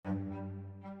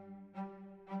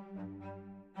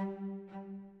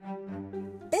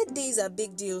Birthdays are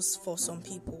big deals for some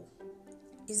people.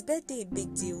 Is birthday a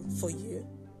big deal for you?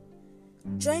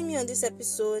 Join me on this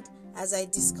episode as I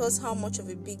discuss how much of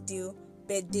a big deal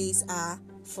birthdays are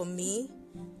for me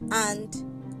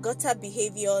and gutter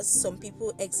behaviors some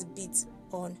people exhibit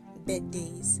on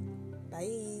birthdays.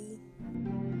 Bye.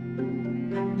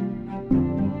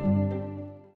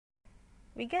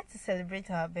 We get to celebrate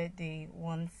our birthday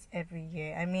once every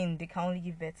year. I mean, they can only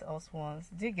give birth to us once.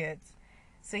 Do you get?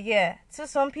 So yeah, to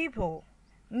some people,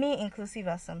 me inclusive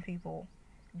as some people,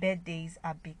 birthdays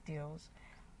are big deals.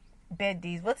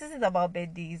 Birthdays, what is it about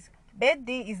birthdays?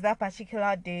 Birthday is that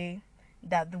particular day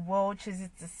that the world chooses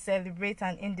to celebrate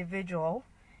an individual,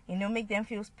 make them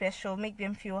feel special, make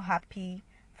them feel happy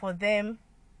for them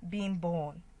being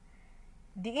born.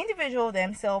 The individual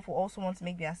themselves will also want to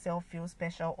make themselves feel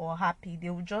special or happy.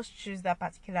 They will just choose that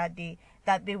particular day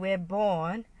that they were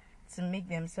born to make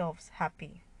themselves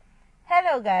happy.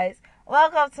 Hello guys,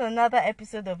 welcome to another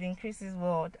episode of Increases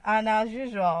World, and as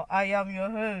usual, I am your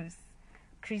host,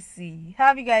 Chrissy. How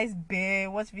have you guys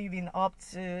been? What have you been up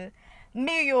to?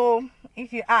 Me,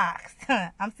 if you asked,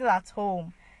 I'm still at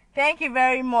home. Thank you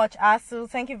very much, ASU.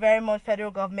 Thank you very much,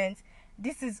 federal government.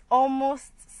 This is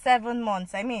almost 7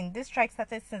 months. I mean, this strike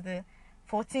started since the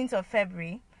 14th of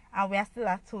February, and we are still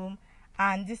at home,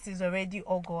 and this is already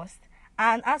August.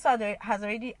 And ASU has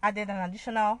already added an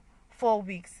additional 4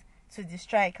 weeks to the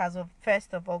strike as of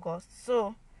 1st of August.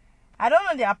 So, I don't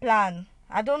know their plan.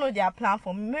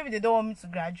 For me. Maybe they don't want me to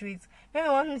graduate. Maybe they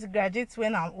want me to graduate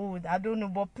when I'm old. I don't know,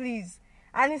 but please.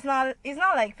 And it's not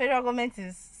like federal government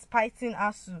is spiting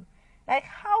ASU. Like,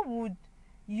 how would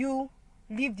you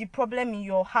leave the problem in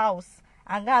your house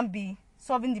and go and be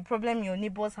solving the problem in your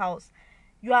neighbor's house?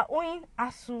 You are owing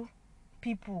ASU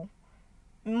people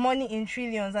money in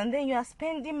trillions, and then you are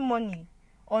spending money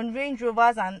on Range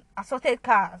Rovers and assorted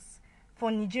cars for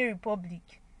Niger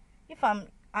Republic. If I'm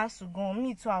asked to go,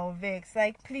 me too, I'll vex.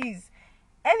 Like, please,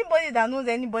 anybody that knows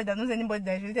anybody that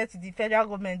is related to the federal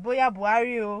government, Boya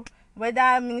Buhari,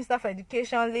 whether Minister for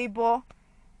Education, Labour,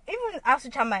 even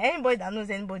ASU chairman, anybody that knows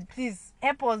anybody, please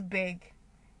help us beg.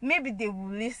 Maybe they will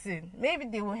listen. Maybe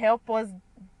they will help us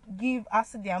give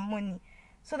ASU their money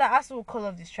so that ASU will call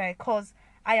off the strike. Because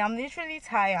I am literally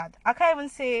tired. I can't even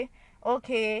say,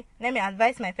 okay, let me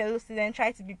advise my fellow students,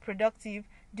 try to be productive,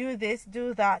 do this,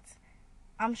 do that.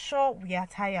 I'm sure we are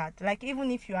tired. Like, even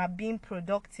if you are being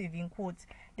productive, in quotes,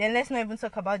 then let's not even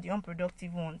talk about the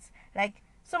unproductive ones. Like,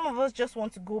 some of us just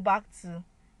want to go back to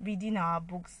reading our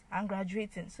books and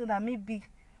graduating so that maybe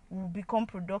we'll become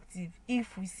productive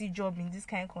if we see job in this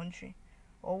kind of country.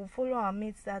 Or we'll follow our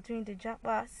mates that are doing the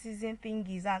Jackpot season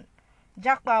thingies and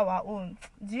Jackpot our own.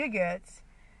 Do you get?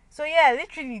 So yeah,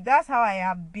 literally, that's how I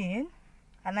have been.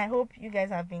 And I hope you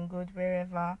guys have been good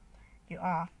wherever you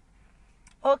are.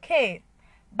 Okay,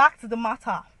 back to the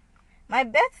matter. My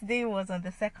birthday was on the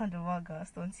 2nd of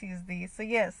August, on Tuesday. So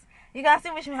yes, you can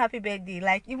still wish me happy birthday.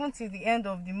 Like, even till the end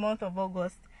of the month of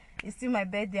August, it's still my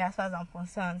birthday as far as I'm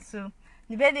concerned. So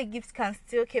the birthday gifts can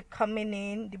still keep coming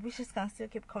in. The wishes can still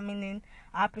keep coming in.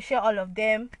 I appreciate all of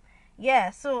them.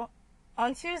 Yeah, so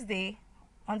on Tuesday,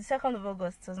 on the 2nd of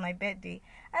August, it was my birthday.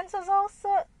 And it was also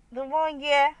the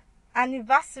 1-year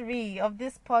anniversary of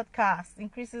this podcast,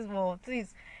 Increases World.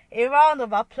 Please, a round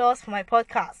of applause for my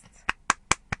podcast.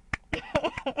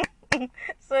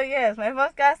 So yes, my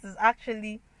podcast is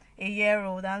actually a year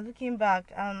old, and looking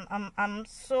back, I'm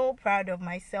so proud of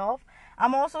myself.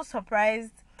 I'm also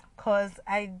surprised because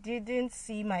I didn't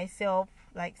see myself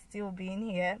like still being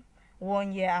here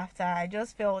 1 year after. I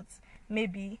just felt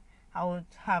maybe I would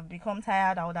have become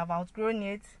tired, I would have outgrown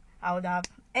it, I would have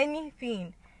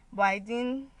anything, but I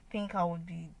didn't think I would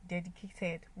be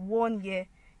dedicated 1 year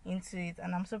into it,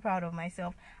 and I'm so proud of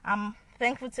myself. I'm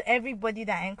thankful to everybody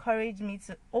that encouraged me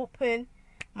to open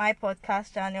my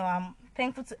podcast channel. I'm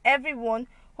thankful to everyone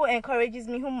who encourages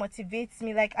me, who motivates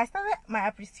me. Like, I started my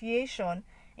appreciation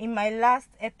in my last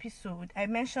episode. I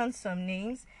mentioned some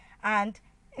names, and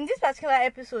in this particular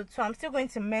episode, so I'm still going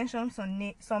to mention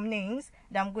some names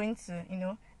that I'm going to,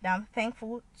 that I'm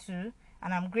thankful to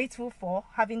and I'm grateful for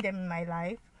having them in my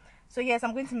life. So yes,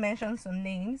 I'm going to mention some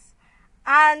names,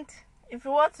 and if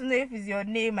you want to know if it's your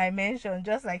name I mentioned,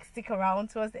 just like stick around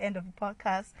towards the end of the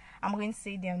podcast. I'm going to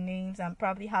say their names and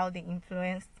probably how they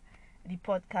influenced the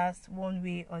podcast one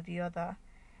way or the other.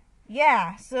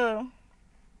 Yeah, so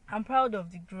I'm proud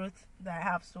of the growth that I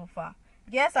have so far.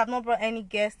 Yes, I've not brought any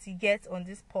guests yet on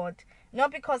this pod.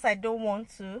 Not because I don't want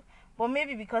to, but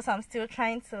maybe because I'm still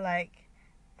trying to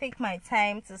take my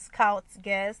time to scout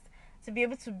guests, to be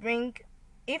able to bring,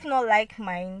 if not like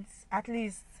minds, at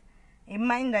least a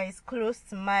mind that is close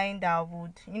to mine that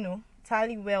would,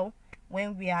 tally well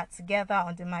when we are together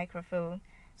on the microphone.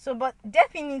 So, but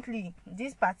definitely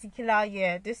this particular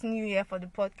year, this new year for the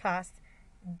podcast,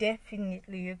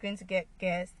 definitely you're going to get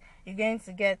guests, you're going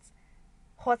to get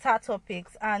hotter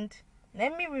topics. And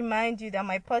let me remind you that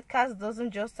my podcast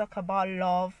doesn't just talk about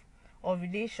love or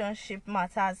relationship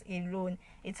matters alone.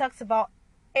 It talks about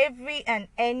every and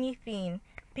anything.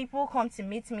 People come to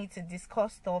meet me to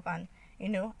discuss stuff, and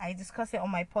I discuss it on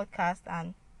my podcast.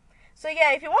 And so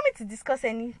yeah, if you want me to discuss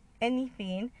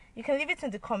anything, you can leave it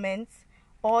in the comments,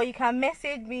 or you can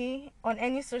message me on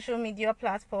any social media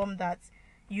platform that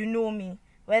you know me,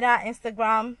 whether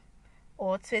Instagram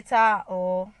or Twitter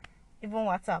or even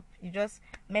WhatsApp. You just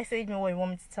message me what you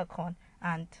want me to talk on,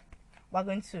 and we're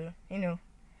going to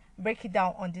break it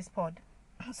down on this pod.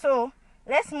 So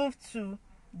let's move to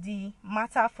the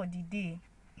matter for the day.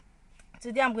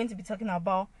 Today I'm going to be talking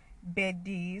about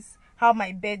birthdays, how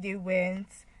my birthday went,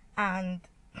 and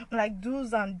like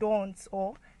do's and don'ts,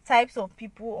 or types of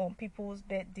people on people's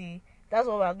birthday. That's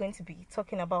what we're going to be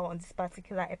talking about on this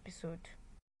particular episode.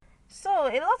 So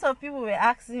a lot of people were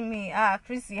asking me,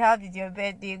 Chrissy, how did your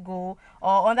birthday go?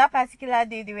 Or on that particular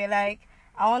day, they were like,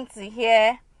 I want to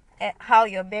hear how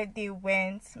your birthday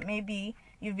went. Maybe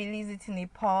you released it in a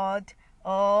pod,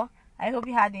 or I hope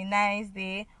you had a nice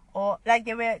day, or like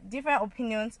there were different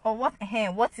opinions, or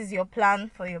what is your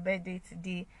plan for your birthday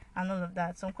today, and all of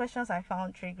that. Some questions I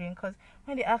found triggering, because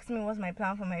when they asked me what's my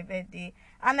plan for my birthday,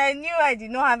 and I knew I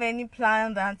did not have any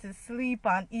plan than to sleep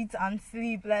and eat and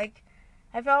sleep, like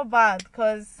I felt bad,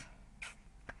 because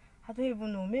I don't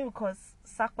even know, maybe because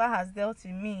Sakpa has dealt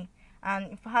with me,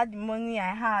 and if I had the money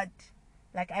I had,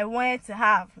 like I wanted to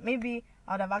have, maybe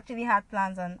I would have actually had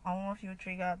plans, and I won't feel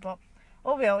triggered. But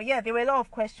oh well, yeah, there were a lot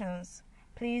of questions.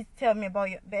 Please tell me about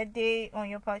your birthday on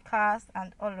your podcast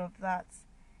and all of that.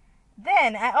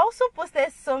 Then I also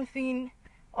posted something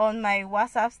on my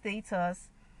WhatsApp status.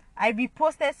 I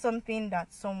reposted something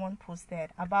that someone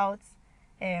posted about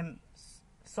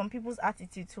some people's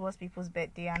attitude towards people's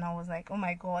birthday, and I was like, oh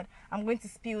my god, I'm going to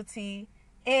spill tea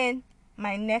in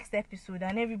my next episode.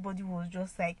 And everybody was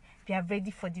just like, they are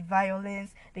ready for the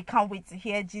violence, they can't wait to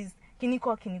hear gist,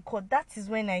 kiniko. That is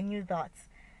when I knew that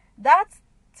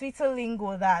Twitter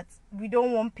lingo, that we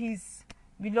don't want peace,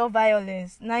 we love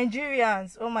violence.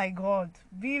 Nigerians, oh my god,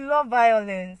 we love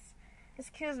violence.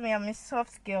 Excuse me, I'm a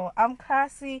soft girl, I'm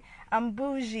classy, I'm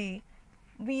bougie.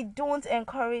 We don't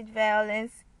encourage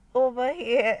violence over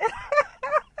here.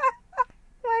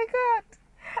 My god,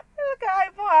 look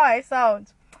at how I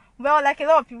sound. Well, like a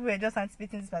lot of people were just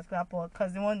anticipating this particular part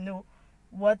because they want to know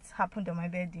what happened on my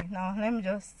birthday. Now let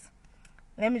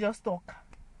me just talk.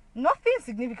 Nothing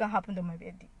significant happened on my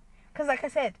birthday, because like I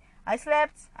said, I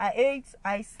slept, I ate,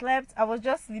 I slept, I was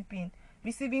just sleeping,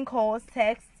 receiving calls,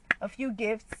 texts, a few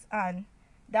gifts, and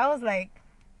that was like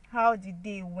how the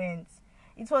day went.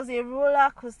 It was a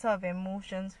roller coaster of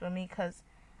emotions for me, because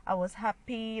I was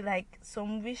happy, like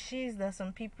some wishes that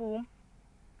some people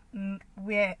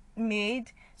were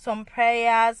made, some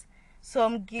prayers,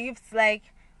 some gifts. Like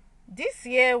this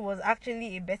year was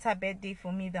actually a better birthday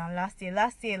for me than last year.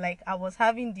 Last year, like I was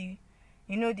having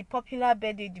the popular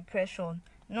birthday depression.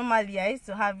 Normally I used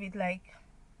to have it, like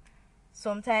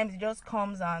sometimes it just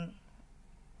comes and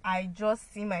I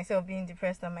just see myself being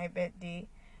depressed on my birthday.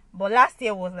 But last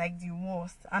year was like the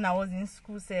worst, and I was in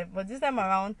school safe. But this time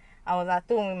around, I was at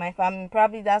home with my family.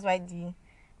 Probably that's why the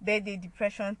birthday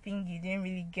depression thing didn't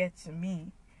really get to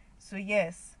me. So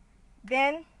yes.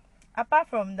 Then apart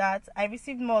from that, I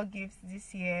received more gifts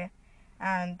this year,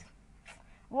 and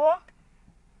well,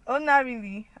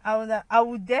 ordinarily, I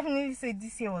would definitely say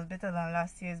this year was better than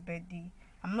last year's birthday.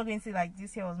 I'm not going to say like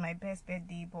this year was my best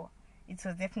birthday, but it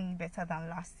was definitely better than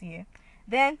last year.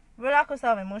 Then roller coaster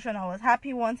of emotion. I was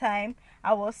happy one time,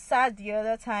 I was sad the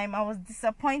other time, I was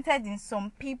disappointed in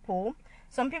some people.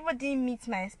 Some people didn't meet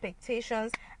my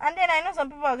expectations, and then I know some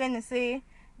people are going to say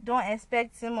don't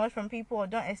expect too much from people, or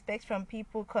don't expect from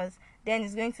people, because then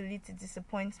it's going to lead to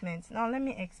disappointment. Now let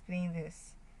me explain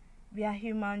this. We are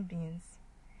human beings.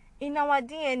 In our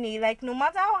DNA, like no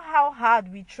matter how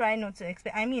hard we try not to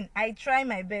expect, I try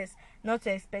my best not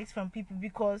to expect from people,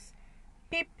 because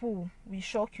people will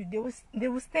shock you. They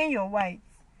will stain your white.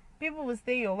 People will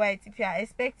stain your white. If you are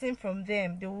expecting from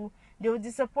them, they will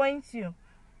disappoint you.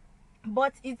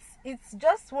 But it's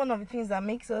just one of the things that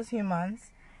makes us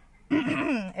humans.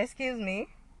 Excuse me.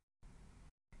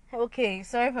 Okay,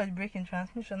 sorry for the break in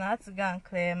transmission. I had to go and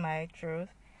clear my throat.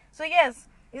 So yes,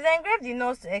 it's engraved in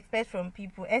us to expect from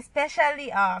people,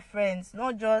 especially our friends,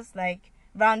 not just like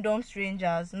random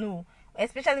strangers. No,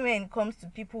 especially when it comes to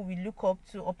people we look up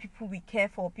to, or people we care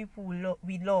for, people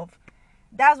we love.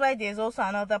 That's why there's also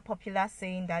another popular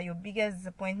saying that your biggest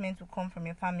disappointment will come from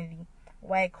your family.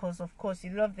 Why? Because of course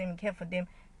you love them, you care for them.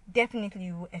 Definitely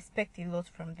you will expect a lot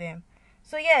from them.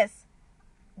 So yes,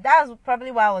 that's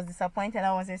probably why I was disappointed.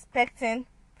 I was expecting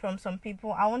from some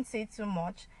people, I won't say too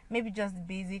much, maybe just the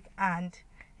basic, and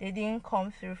they didn't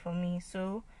come through for me.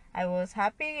 So I was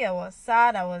happy, I was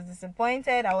sad, I was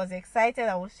disappointed, I was excited,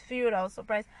 I was thrilled, I was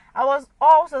surprised. I was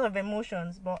all sorts of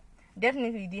emotions, but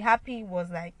definitely the happy was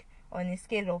like on a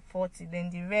scale of 40, then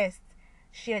the rest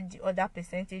shared the other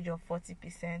percentage of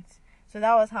 40%. So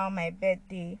that was how my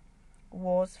birthday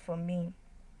was for me.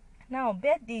 Now,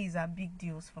 birthdays are big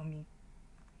deals for me.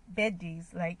 Birthdays,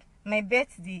 like my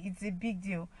birthday, it's a big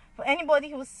deal for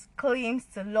anybody who claims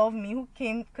to love me, who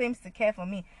claims to care for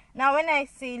me. Now, when I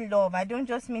say love, I don't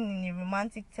just mean in a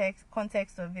romantic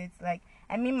context of it. Like,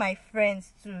 I mean my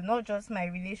friends too, not just my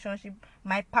relationship,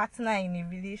 my partner in a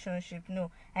relationship. No,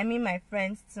 I mean my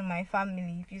friends too, my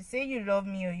family. If you say you love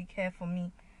me or you care for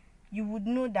me, you would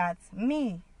know that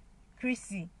me,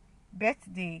 Chrissy,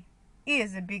 birthday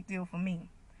is a big deal for me.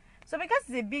 So because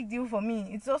it's a big deal for me,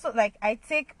 it's also like I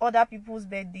take other people's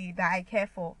birthday that I care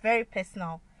for very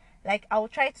personal. Like I'll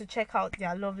try to check out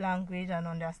their love language and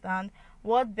understand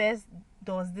what best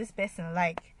does this person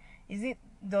like.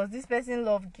 Does this person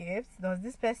love gifts? Does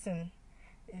this person,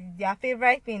 their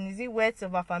favorite thing, is it words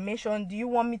of affirmation? Do you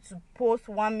want me to post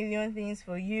 1 million things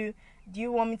for you? Do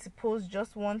you want me to post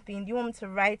just one thing? Do you want me to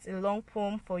write a long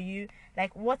poem for you?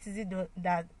 Like, what is it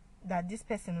that this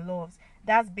person loves?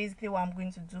 That's basically what I'm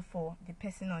going to do for the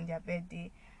person on their birthday.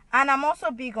 And I'm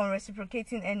also big on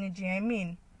reciprocating energy. I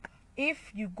mean,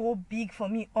 if you go big for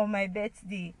me on my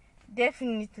birthday,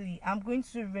 definitely I'm going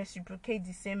to reciprocate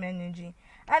the same energy.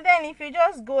 And then if you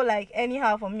just go like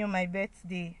anyhow for me on my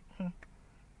birthday,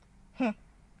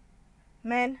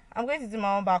 man, I'm going to do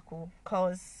my own back,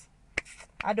 because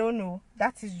I don't know,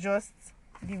 that is just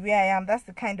the way I am. That's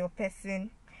the kind of person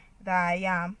that I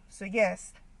am. So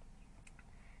yes,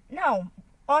 now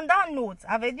on that note,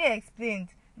 I've already explained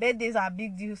birthdays are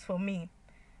big deals for me.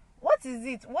 What is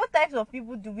it? What types of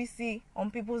people do we see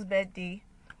on people's birthday?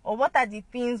 Or what are the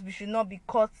things we should not be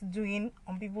caught doing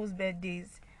on people's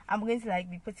birthdays? I'm going to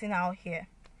be putting out here.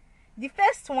 The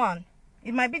first one,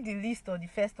 it might be the least or the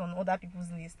first on other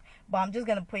people's list, but I'm just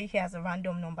going to put it here as a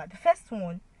random number. The first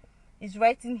one is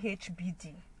writing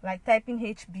HBD, like typing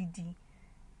HBD,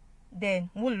 then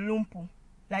Wululumpu,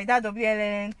 like that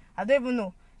WLN, I don't even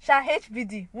know.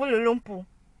 HBD, Wululumpu.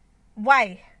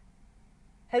 Why?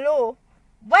 Hello?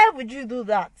 Why would you do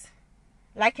that?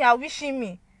 Like you are wishing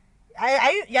me.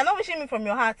 You're not wishing me from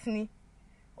your heart, ni?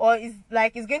 Or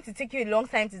it's going to take you a long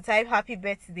time to type happy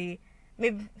birthday,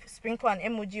 maybe sprinkle an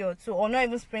emoji or two, or not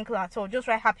even sprinkle at all, just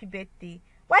write happy birthday.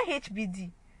 Why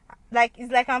HBD? Like,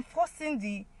 it's like I'm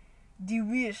forcing the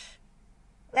wish.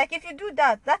 Like, if you do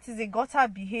that, that is a gutter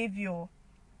behavior.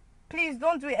 Please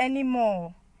don't do it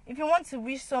anymore. If you want to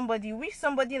wish somebody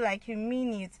like you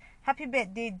mean it. Happy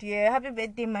birthday, dear. Happy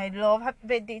birthday, my love. Happy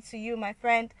birthday to you, my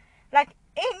friend. Like,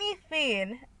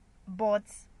 anything but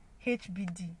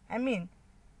HBD. I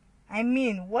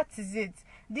mean, what is it?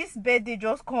 This birthday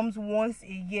just comes once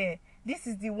a year. This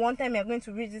is the one time you're going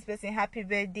to wish this person happy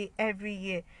birthday every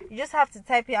year. You just have to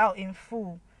type it out in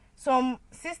full. Some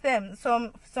systems,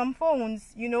 some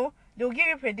phones, they'll give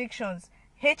you predictions.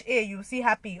 HA, you see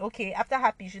happy. Okay, after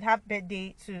happy, you should have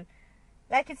birthday too.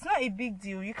 Like, it's not a big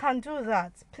deal. You can do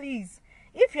that. Please.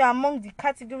 If you're among the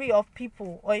category of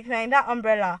people, or if you're in that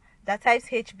umbrella that types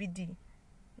HBD,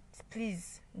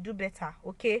 please do better,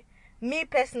 okay? Me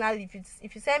personally,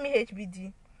 if you send me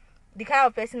HBD, the kind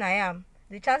of person I am,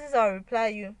 the chances I'll reply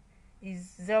you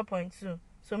is 0.2.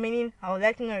 So meaning I would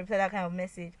likely not reply that kind of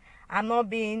message. I'm not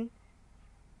being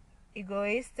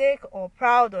egoistic or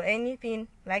proud or anything.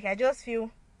 Like, I just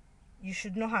feel you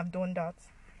should not have done that.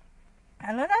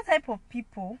 Another type of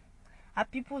people are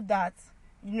people that,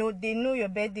 they know your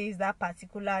birthday is that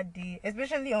particular day,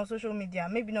 especially on social media.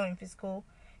 Maybe not in physical,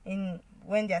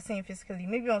 when they are saying physically.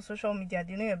 Maybe on social media,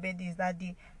 they know your birthday is that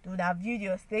day. They would have viewed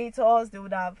your status. They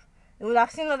would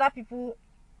have seen other people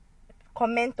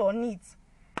comment on it,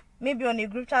 maybe on a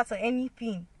group chat or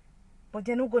anything, but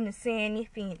they're not going to say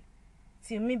anything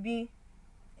till maybe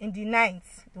in the night.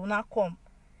 They will not come.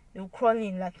 They will crawl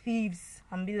in like thieves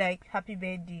and be like, happy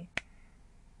birthday.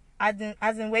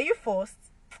 As in, were you forced?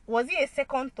 Was it a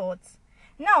second thought?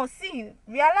 Now, see,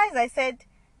 realize I said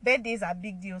birthdays are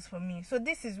big deals for me. So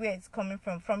this is where it's coming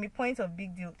from a point of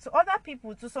big deal. To other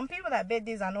people, to some people that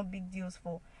birthdays are not big deals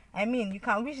for. I mean, you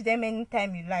can wish them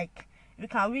anytime you like. You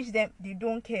can wish them, they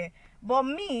don't care. But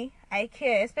me, I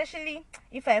care, especially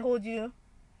if I hold you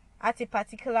at a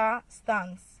particular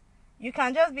stance. You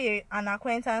can just be an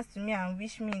acquaintance to me and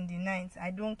wish me in the night. I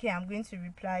don't care. I'm going to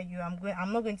reply you.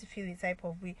 I'm not going to feel the type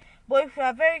of way. But if we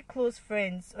are very close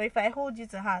friends, or if I hold you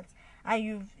to heart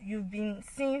and you've been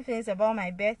seeing things about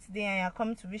my birthday and you're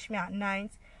coming to wish me at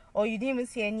night, or you didn't even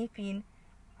see anything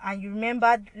and you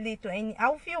remembered late or any,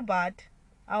 I'll feel bad.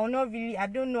 I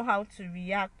don't know how to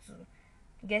react to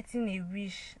getting a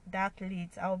wish that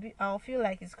late. I'll feel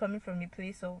like it's coming from a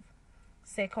place of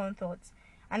second thoughts.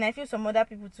 And I feel some other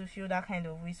people to feel that kind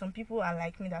of way. Some people are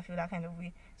like me that feel that kind of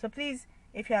way. So please,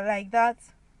 if you're like that,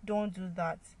 don't do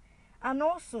that. And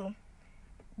also,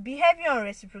 be heavy on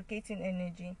reciprocating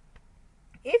energy.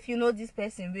 If you know this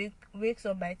person wakes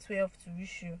up by 12 to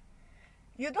wish you,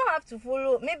 you don't have to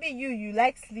follow. Maybe you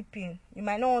like sleeping. You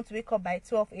might not want to wake up by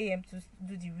 12 a.m. to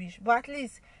do the wish. But at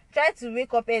least try to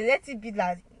wake up and let it be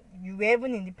that you were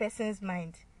even in the person's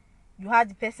mind. You had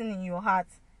the person in your heart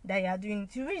that you are doing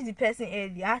to reach the person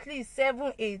early, at least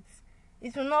 7, 8.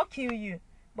 It will not kill you,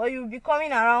 but you will be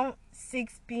coming around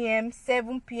 6 p.m.,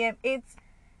 7 p.m., 8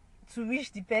 to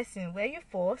reach the person. Were you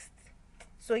forced?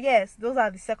 So yes, those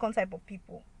are the second type of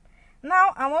people.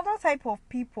 Now, another type of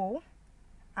people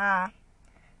are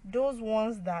those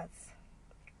ones that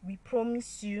we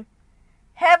promise you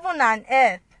heaven and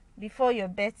earth before your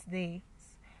birthday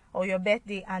or your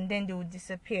birthday, and then they will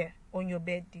disappear on your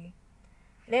birthday.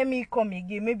 Let me come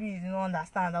again. Maybe you didn't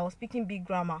understand. I was speaking big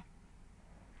grammar.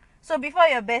 So before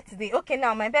your birthday, okay,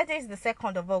 now my birthday is the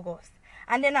 2nd of August.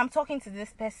 And then I'm talking to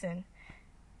this person,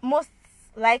 most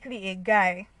likely a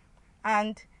guy.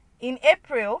 And in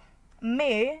April,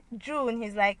 May, June,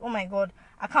 he's like, oh my God,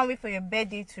 I can't wait for your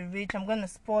birthday to reach. I'm going to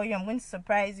spoil you. I'm going to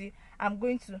surprise you. I'm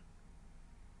going to...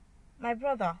 My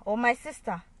brother or my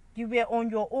sister, you were on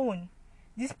your own.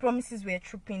 These promises were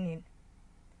trooping in.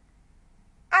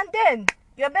 And then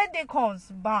your birthday comes,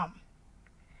 bam.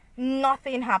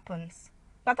 Nothing happens.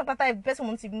 If the person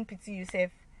wants to even pity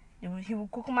yourself, he will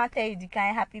kukuma tell you the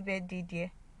kind happy birthday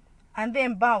dear. And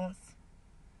then bounce.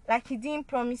 Like he didn't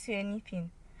promise you anything.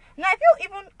 Now I feel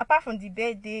even apart from the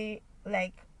birthday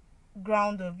like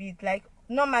ground of it, like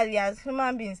normally as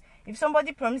human beings, if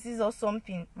somebody promises us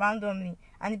something randomly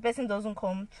and the person doesn't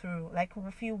come through, like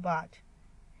we feel bad.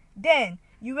 Then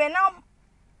you were now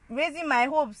raising my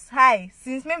hopes high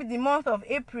since maybe the month of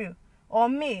April or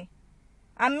May,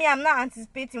 and me, I'm not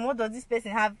anticipating what does this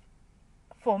person have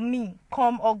for me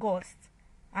come August,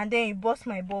 and then you burst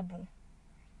my bubble.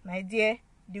 My dear,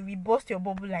 they will burst your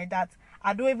bubble like that.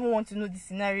 I don't even want to know the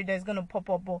scenario that's gonna pop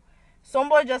up, but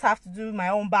somebody just have to do my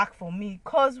own back for me.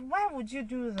 Cause why would you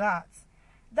do that?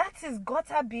 That is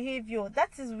gutter behavior.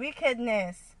 That is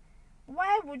wickedness.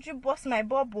 Why would you burst my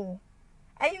bubble?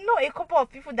 And you know a couple of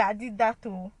people that did that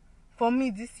too for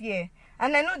me this year,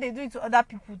 and I know they do it to other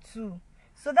people too.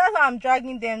 So that's why I'm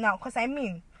dragging them now. Cause I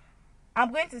mean,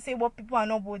 I'm going to say what people are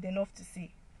not bold enough to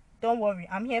say. Don't worry,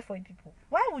 I'm here for you people.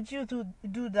 Why would you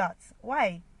do that?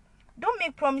 Why? Don't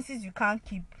make promises you can't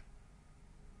keep.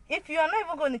 If you are not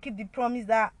even going to keep the promise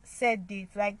that set date,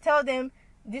 like tell them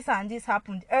this and this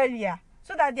happened earlier,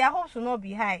 so that their hopes will not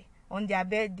be high on their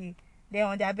birthday. Then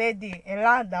on their birthday, a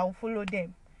lot that will follow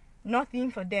them. Nothing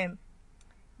for them.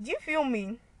 Do you feel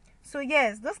me? So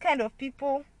yes, those kind of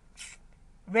people,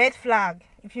 red flag.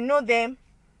 If you know them,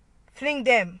 fling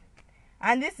them.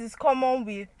 And this is common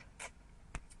with,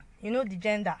 you know, the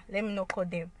gender. Let me not call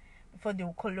them before they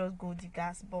will call us gold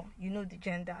diggers, but you know the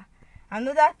gender.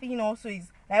 Another thing also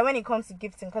is like when it comes to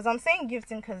gifting, because I'm saying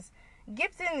gifting because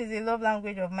gifting is a love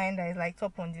language of mine that is like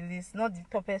top on the list, not the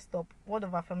toppest top. Word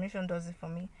of affirmation does it for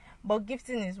me, but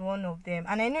gifting is one of them,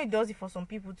 and I know it does it for some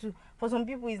people too. For some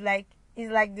people, it's like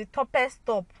the toppest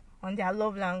top on their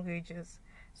love languages.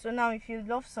 So now, if you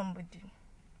love somebody,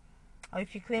 or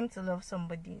if you claim to love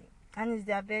somebody, and it's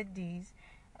their birthdays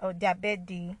or their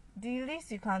birthday, the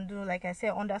least you can do, like I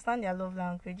said, understand their love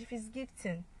language. If it's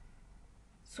gifting,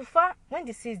 so far when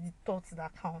they say it's the thoughts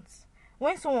that counts.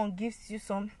 When someone gives you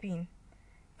something,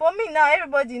 for me now,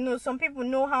 everybody knows. Some people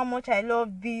know how much I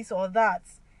love this or that,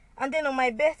 and then on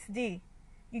my birthday,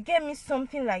 you get me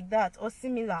something like that or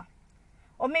similar,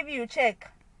 or maybe you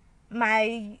check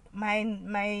my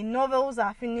novels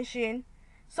are finishing,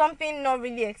 something not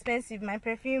really expensive, my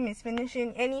perfume is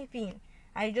finishing, anything,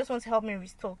 and you just want to help me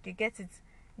restock. You get it.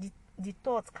 The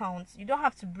thought counts. You don't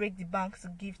have to break the bank to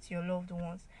give to your loved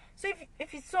ones. So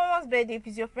if it's someone's birthday, if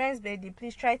it's your friend's birthday,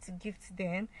 please try to gift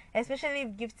them, especially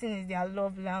if gifting is their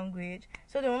love language,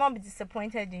 so they will not be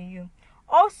disappointed in you.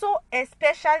 Also,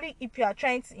 especially if you are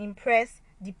trying to impress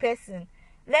the person,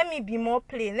 let me be more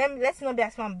plain. Let's not be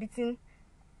as I'm beating,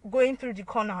 going through the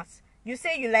corners. You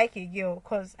say you like a girl,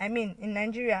 because I mean in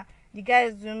Nigeria the guy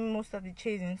is doing most of the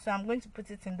chasing, so I'm going to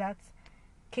put it in that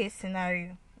case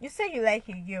scenario. You say you like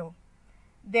a girl,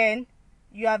 then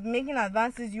you are making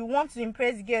advances. You want to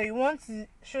impress the girl. You want to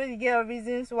show the girl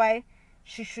reasons why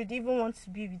she should even want to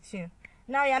be with you.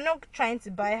 Now you're not trying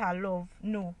to buy her love.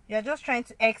 No, you're just trying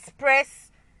to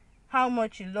express how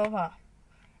much you love her.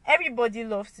 Everybody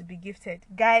loves to be gifted,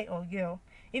 guy or girl.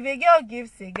 If a girl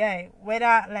gives a guy,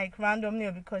 whether like randomly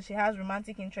or because she has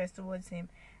romantic interest towards him,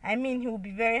 I mean, he will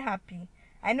be very happy.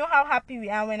 I know how happy we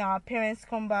are when our parents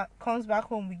comes back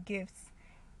home with gifts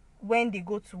when they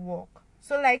go to work.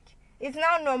 So like, it's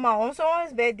now normal on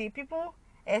someone's birthday, people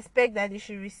expect that they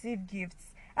should receive gifts.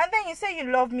 And then you say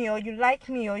you love me, or you like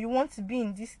me, or you want to be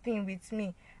in this thing with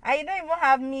me, and you don't even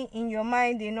have me in your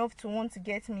mind enough to want to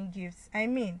get me gifts. I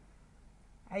mean,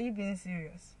 are you being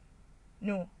serious?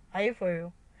 No. Are you for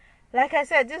real? Like I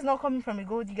said, this is not coming from a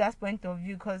gold digger's point of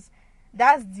view, because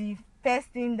that's the first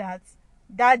thing that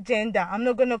gender, I'm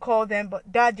not going to call them, but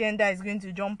that gender is going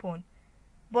to jump on.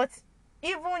 But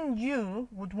even you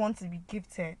would want to be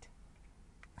gifted.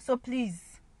 So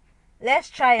please, let's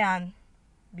try and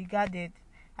be guided.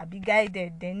 Be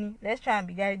guided, Denny. Let's try and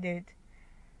be guided.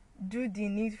 Do the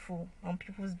needful on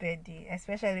people's birthday,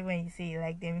 especially when you say you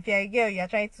like them. If you're a girl, you're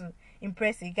trying to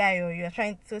impress a guy, or you're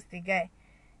trying to toast a guy,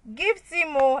 gift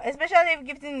him more, especially if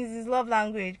gifting is his love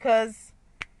language. Because,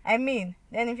 I mean,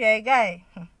 then if you're a guy,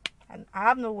 I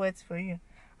have no words for you.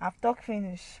 I've talked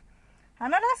finish.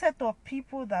 Another set of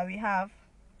people that we have,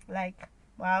 like,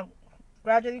 well,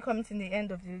 gradually coming to the end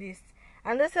of the list.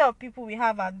 Another set of people we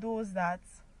have are those that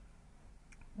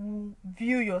will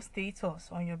view your status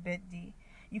on your birthday.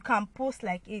 You can post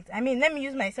like 8. I mean, let me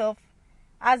use myself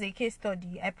as a case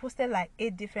study. I posted like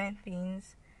 8 different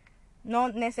things,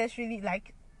 not necessarily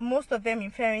like most of them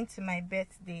referring to my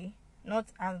birthday, not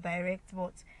as direct,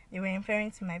 but they were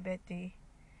referring to my birthday.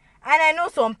 And I know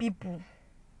some people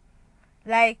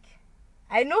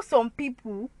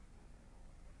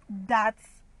that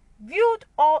viewed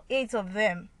all 8 of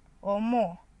them, or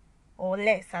more or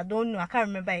less, I don't know, I can't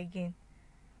remember again,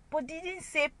 but they didn't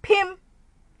say pim.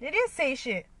 They didn't say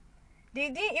shit. They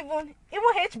didn't even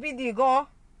HBD gone.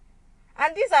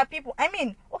 And these are people, I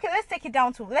mean, okay, let's take it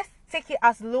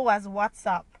as low as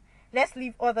WhatsApp. Let's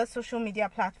leave other social media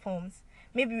platforms.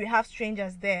 Maybe we have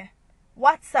strangers there.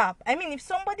 WhatsApp. I mean, if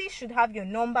somebody should have your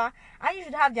number and you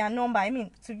should have their number, I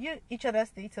mean, to view each other's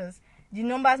status, the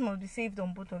numbers must be saved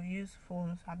on both of you's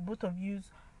phones,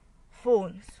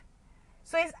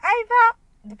 So it's either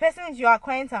the person is your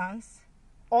acquaintance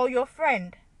or your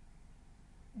friend.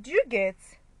 Do you get?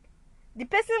 The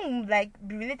person will like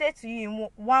be related to you in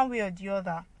one way or the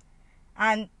other,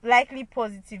 and likely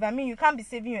positive. I mean, you can't be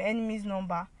saving your enemy's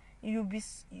number.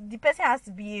 The person has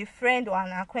to be a friend or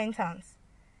an acquaintance.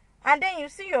 And then you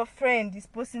see your friend is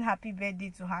posting happy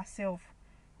birthday to herself,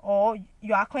 or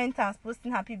your acquaintance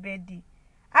posting happy birthday.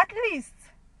 At least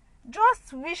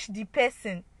just wish the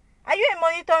person. Are you a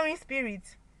monitoring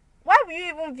spirit? Why will you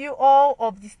even view all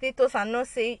of the status and not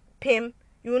say pim?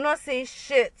 You will not say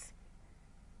shit.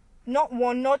 Not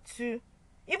 1, not 2.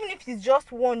 Even if it's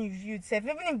just 1 you viewed,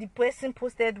 even if the person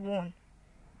posted 1.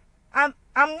 I'm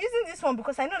using this one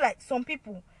because I know like some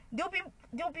people, they'll be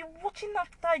watching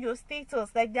after your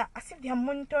status, like they're as if they are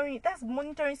monitoring. That's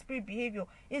monitoring spirit behavior.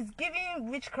 It's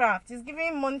giving witchcraft. It's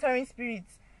giving monitoring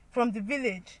spirits from the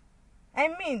village. I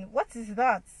mean, what is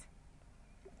that?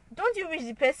 Don't you wish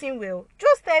the person well?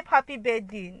 Just type happy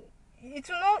birthday. It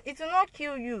will not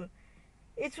kill you.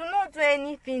 It will not do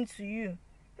anything to you.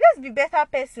 Let's be better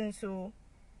persons, or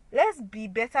let's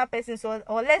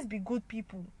be good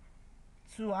people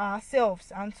to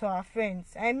ourselves and to our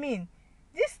friends. I mean,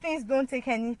 these things don't take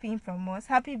anything from us.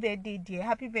 Happy birthday, dear.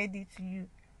 Happy birthday to you.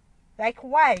 Like,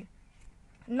 why?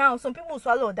 Now, some people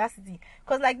swallow audacity.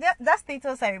 Because, like, that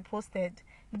status I reposted,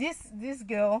 this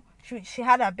girl, she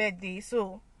had her birthday.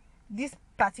 So, this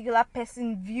particular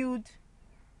person viewed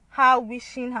her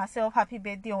wishing herself happy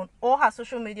birthday on all her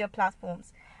social media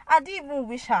platforms. I didn't even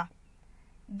wish her.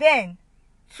 Then,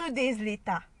 2 days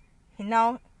later,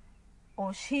 the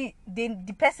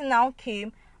person now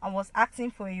came and was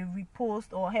asking for a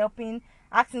repost or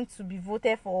asking to be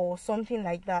voted for or something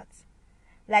like that.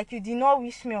 Like, you did not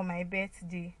wish me on my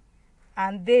birthday.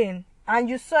 And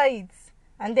you saw it.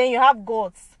 And then you have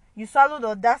guts. You swallowed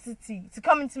audacity to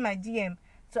come into my DM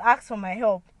to ask for my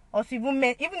help. Or to even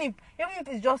if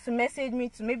it's just to message me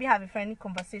to maybe have a friendly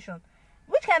conversation.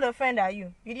 Which kind of friend are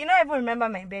you? You did not even remember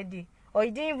my birthday. Or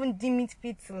you didn't even deem it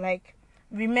fit to like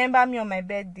remember me on my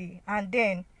birthday. And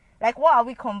then, like, what are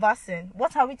we conversing?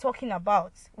 What are we talking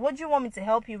about? What do you want me to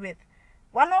help you with?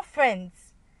 We're not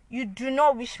friends. You do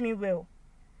not wish me well.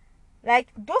 Like,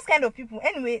 those kind of people.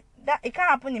 Anyway, that it can't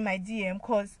happen in my DM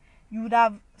because you would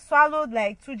have swallowed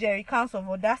like 2 jerry cans of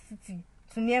audacity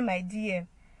to near my DM.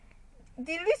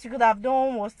 The least you could have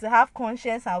done was to have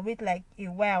conscience and wait like a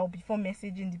while before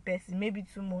messaging the person, maybe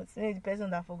 2 months, maybe the person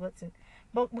would have forgotten.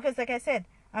 But because, like I said,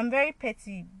 I'm very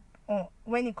petty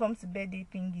when it comes to birthday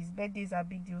thingies. Birthdays are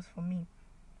big deals for me.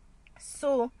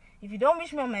 So if you don't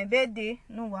wish me on my birthday,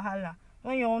 no wahala.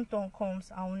 When your own turn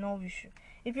comes, I will not wish you.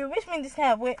 If you wish me this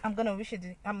kind of way, I'm gonna wish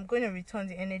it. I'm gonna return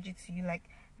the energy to you. Like,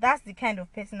 that's the kind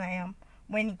of person I am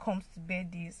when it comes to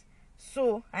birthdays.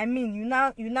 So I mean, you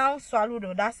now swallowed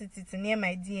audacity to near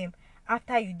my DM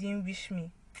after you didn't wish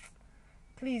me.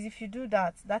 Please, if you do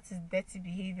that, that is dirty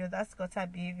behavior. That's gutter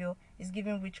behavior. It's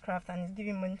giving witchcraft and it's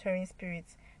giving monitoring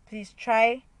spirits. Please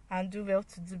try and do well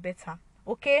to do better.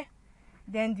 Okay?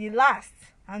 Then the last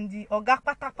and the Oga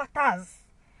Patapatas,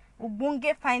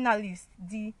 Ubunge finalists,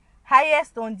 the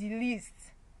highest on the list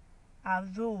are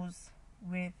those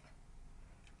with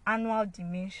annual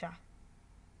dementia.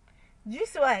 Do you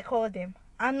see what I call them?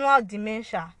 Annual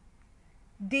dementia.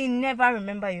 They never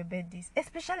remember your birthdays,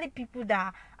 especially people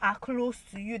that are close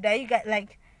to you, that you get,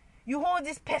 like, you hold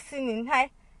this person in a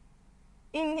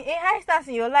high stance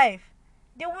in your life.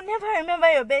 They will never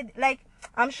remember your birthday. Like,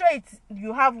 I'm sure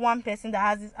you have one person that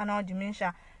has this annual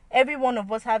dementia. Every one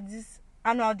of us have this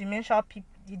annual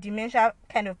dementia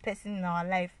kind of person in our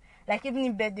life. Like, even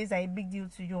if birthdays are a big deal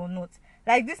to you or not,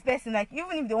 like, this person, like,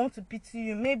 even if they want to pity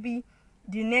you, maybe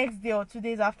the next day or 2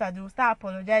 days after, they will start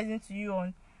apologizing to you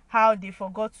on how they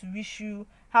forgot to wish you,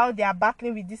 how they are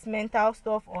battling with this mental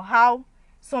stuff, or how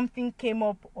something came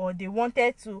up, or they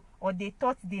wanted to, or they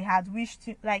thought they had wished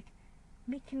to, like,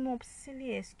 making up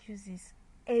silly excuses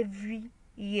every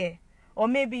year. Or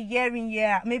maybe year in year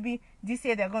out, maybe this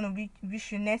year they're going to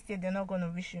wish you, next year they're not going to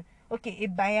wish you. Okay, a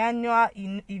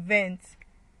biannual event,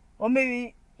 or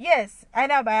maybe, yes,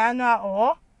 either biannual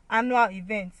or annual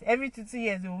events. Every 2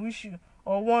 years they will wish you,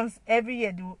 or once every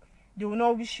year they will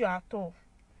not wish you at all.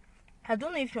 I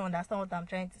don't know if you understand what I'm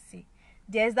trying to say.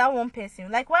 There's that one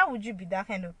person. Like, why would you be that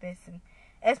kind of person?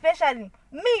 Especially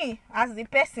me as the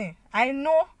person. I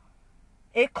know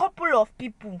a couple of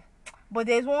people, but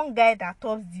there's one guy that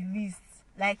tops the list.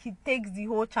 Like, he takes the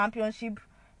whole championship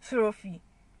trophy.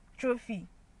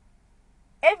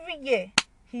 Every year,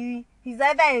 he's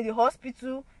either in the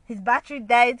hospital, his battery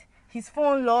died, his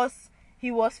phone lost,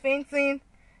 he was fainting,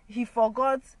 he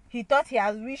forgot, he thought he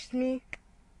has wished me.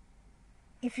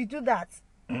 If you do that,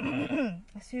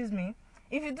 excuse me,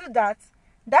 if you do that,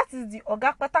 that is the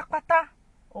Oga Pata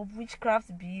of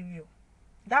witchcraft behavior.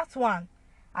 That's one.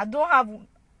 I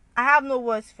have no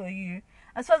words for you.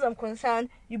 As far as I'm concerned,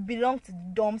 you belong to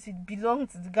the dumps, you belong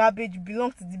to the garbage, you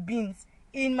belong to the bins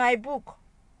in my book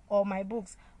or my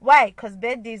books. Why? Because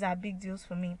birthdays are big deals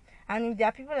for me. And if there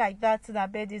are people like that too,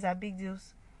 that birthdays are big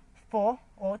deals for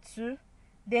or two,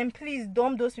 then please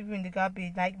dump those people in the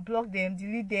garbage. Like, block them,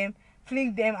 delete them,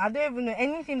 flick them. I don't even know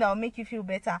anything that will make you feel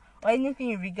better, or anything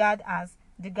you regard as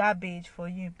the garbage for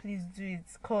you. Please do it,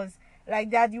 because like,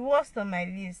 they are the worst on my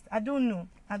list. I don't know.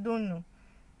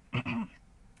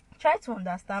 Try to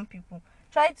understand people.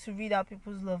 Try to read out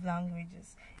people's love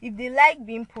languages. If they like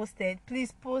being posted,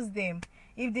 please post them.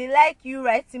 If they like you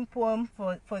writing poem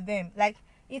for them, like,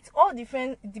 it's all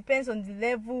different. It depends on the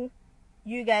level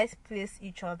you guys place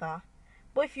each other.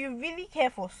 But if you really care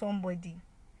for somebody,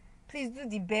 please do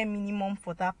the bare minimum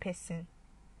for that person.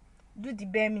 Do the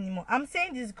bare minimum. I'm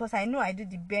saying this because I know I do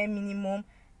the bare minimum.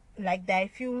 Like, that I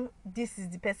feel this is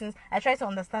the person's. I try to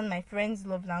understand my friend's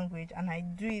love language, and I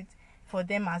do it for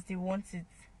them as they want it.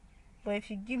 But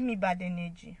if you give me bad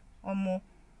energy or more,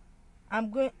 I'm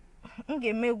going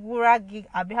to make Wura gig.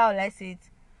 How will I say it?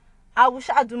 I will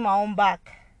shall do my own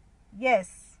back.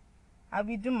 Yes, I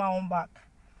will do my own back.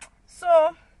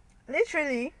 So,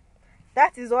 literally,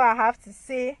 that is all I have to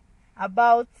say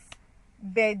about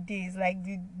birthdays. Like,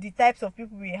 the types of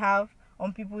people we have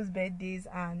on people's birthdays,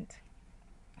 and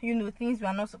things we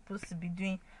are not supposed to be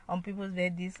doing on people's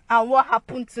birthdays, and what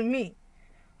happened to me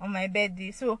on my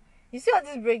birthday. So, you see all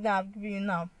this breakdown I've given you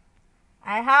now.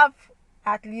 I have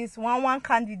at least one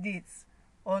candidates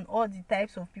on all the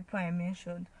types of people I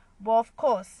mentioned. But of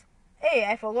course, hey,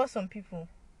 I forgot some people.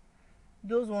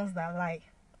 Those ones that lie.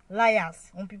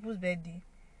 Liars on people's birthday.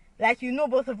 Like,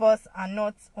 both of us are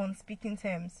not on speaking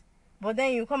terms. But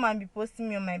then you come and be posting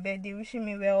me on my birthday, wishing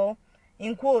me well,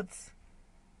 in quotes,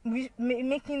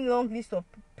 making long list of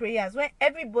prayers, when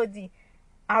everybody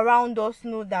around us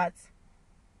know that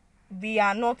we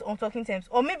are not on talking terms.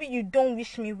 Or maybe you don't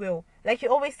wish me well. Like, you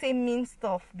always say mean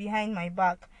stuff behind my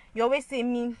back. You always say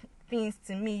mean things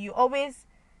to me. You always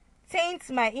taint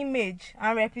my image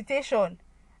and reputation.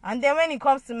 And then when it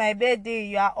comes to my birthday,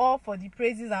 you are all for the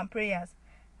praises and prayers.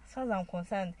 as far as I'm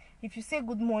concerned, if you say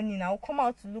good morning, I'll come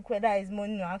out to look whether it's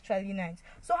morning or actually night.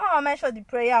 So how am I sure the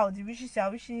prayer or the wishes you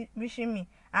are wishing me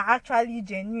are actually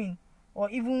genuine or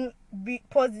even be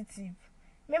positive?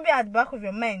 Maybe at the back of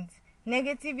your mind,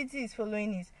 negativity is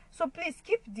following it. So please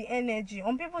keep the energy.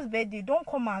 On people's birthday, don't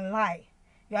come and lie.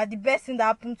 You are the best thing that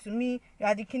happened to me. You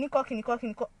are the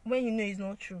kiniko, when you know it's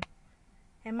not true.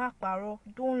 Emma Paro,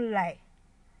 don't lie.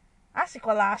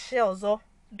 Asikola Ashe,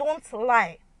 don't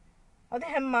lie.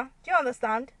 Odehemma, do you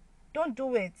understand? Don't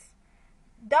do it.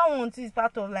 That one too is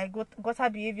part of like gutter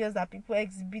behaviors that people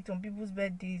exhibit on people's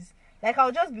birthdays. Like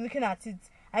I'll just be looking at it.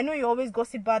 I know you always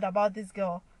gossip bad about this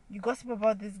girl. You gossip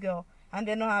about this girl, and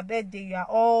then on her birthday you are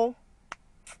all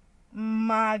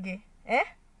mage.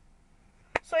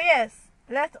 So yes,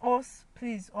 let us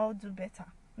please all do better.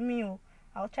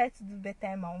 I'll try to do better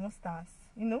in my own stance,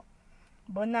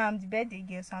 But now I'm the birthday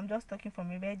girl, so I'm just talking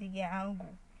from a birthday girl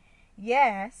angle.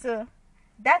 Yeah, so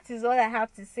that is all I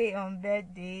have to say on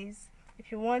birthdays.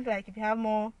 If you want, if you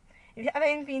have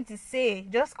anything to say,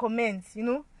 just comment,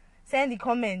 send the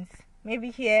comments. Maybe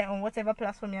here on whatever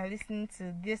platform you're listening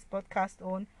to this podcast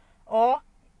on, or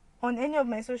on any of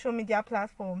my social media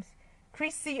platforms.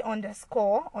 Chrissy _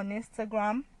 on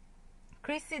Instagram,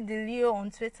 Chrissy DeLeo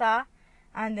on Twitter,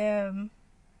 and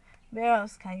where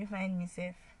else can you find me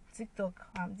safe? TikTok,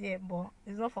 I'm there, but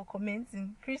it's not for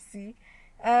commenting. Chrissy.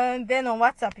 And then on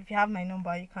WhatsApp, if you have my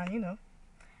number, you can,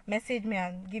 message me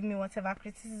and give me whatever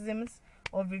criticisms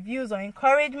or reviews or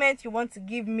encouragement you want to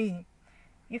give me.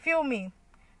 You feel me?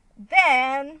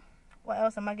 Then, what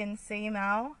else am I going to say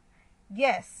now?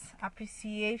 Yes,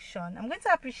 appreciation. I'm going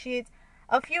to appreciate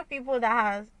a few people that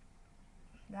have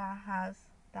had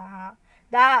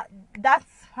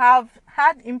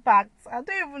impacts. I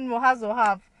don't even know has or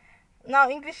have. Now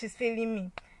English is failing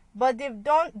me. But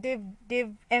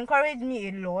they've encouraged me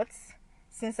a lot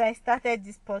since I started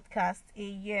this podcast a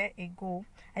year ago.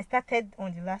 I started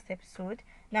on the last episode.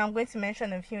 Now I'm going to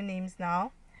mention a few names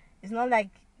now. It's not like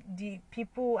the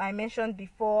people I mentioned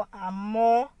before are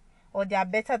more or they are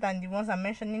better than the ones I'm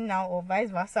mentioning now or vice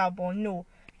versa, but no.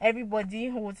 Everybody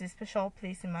holds a special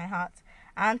place in my heart.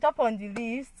 And top on the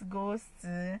list goes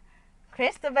to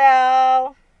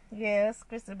Christabel. Yes,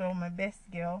 Christabel, my best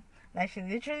girl. Like, she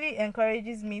literally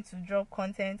encourages me to drop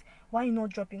content. Why are you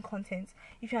not dropping content?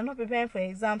 If you're not preparing for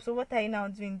exams, so what are you now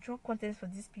doing? Drop content for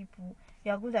these people.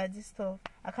 You are good at this stuff.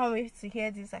 I can't wait to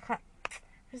hear this.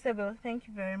 Christabel, thank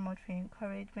you very much for your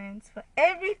encouragement, for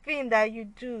everything that you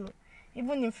do.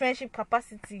 Even in friendship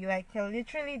capacity, like, you're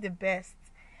literally the best.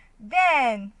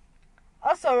 Then,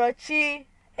 also Rochi,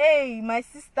 hey, my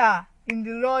sister in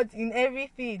the Lord, in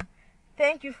everything.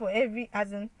 Thank you for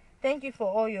thank you for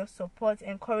all your support,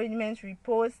 encouragement,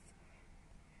 reposts.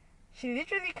 She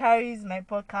literally carries my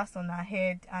podcast on her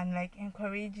head and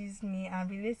encourages me and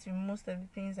relates to most of the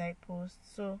things I post.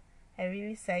 So I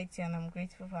really cite you and I'm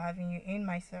grateful for having you in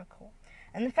my circle.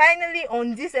 And finally,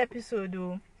 on this episode,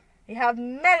 we have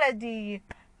Melody.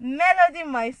 Melody,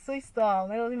 my sister.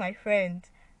 Melody, my friend.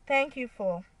 Thank you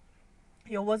for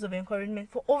your words of encouragement,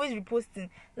 for always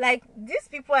reposting. Like, these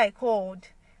people I called,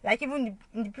 even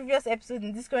in the previous episode,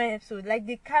 in this current episode,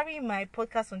 they carry my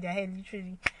podcast on their head,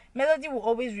 literally. Melody will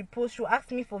always repost. She'll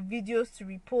ask me for videos to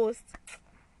repost.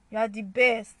 You are the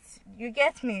best. You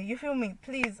get me? You feel me?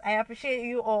 Please, I appreciate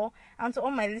you all. And to all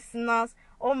my listeners,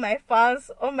 all my fans,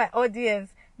 all my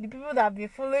audience, the people that have been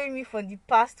following me for the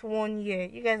past 1 year,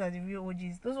 you guys are the real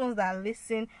OGs. Those ones that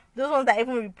listen, those ones that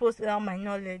even repost without my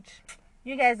knowledge.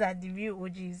 You guys are the real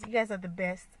OGs. You guys are the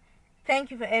best.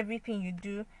 Thank you for everything you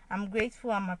do. I'm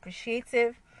grateful. I'm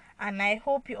appreciative. And I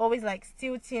hope you always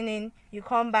still tune in. You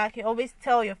come back. You always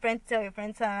tell your friend, tell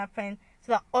another friend,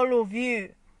 so that all of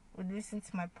you would listen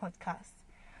to my podcast.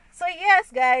 So yes,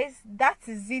 guys, that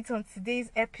is it on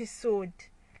today's episode.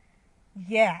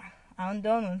 Yeah, I'm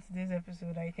done on today's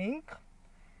episode, I think.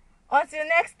 Until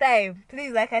next time,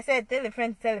 please, like I said, tell a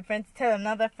friend, tell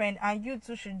another friend, and you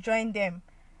too should join them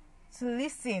to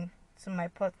listen to my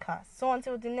podcast. So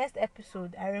until the next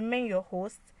episode, I remain your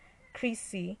host,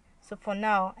 Chrissy. So for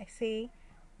now, I say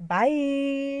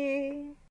bye.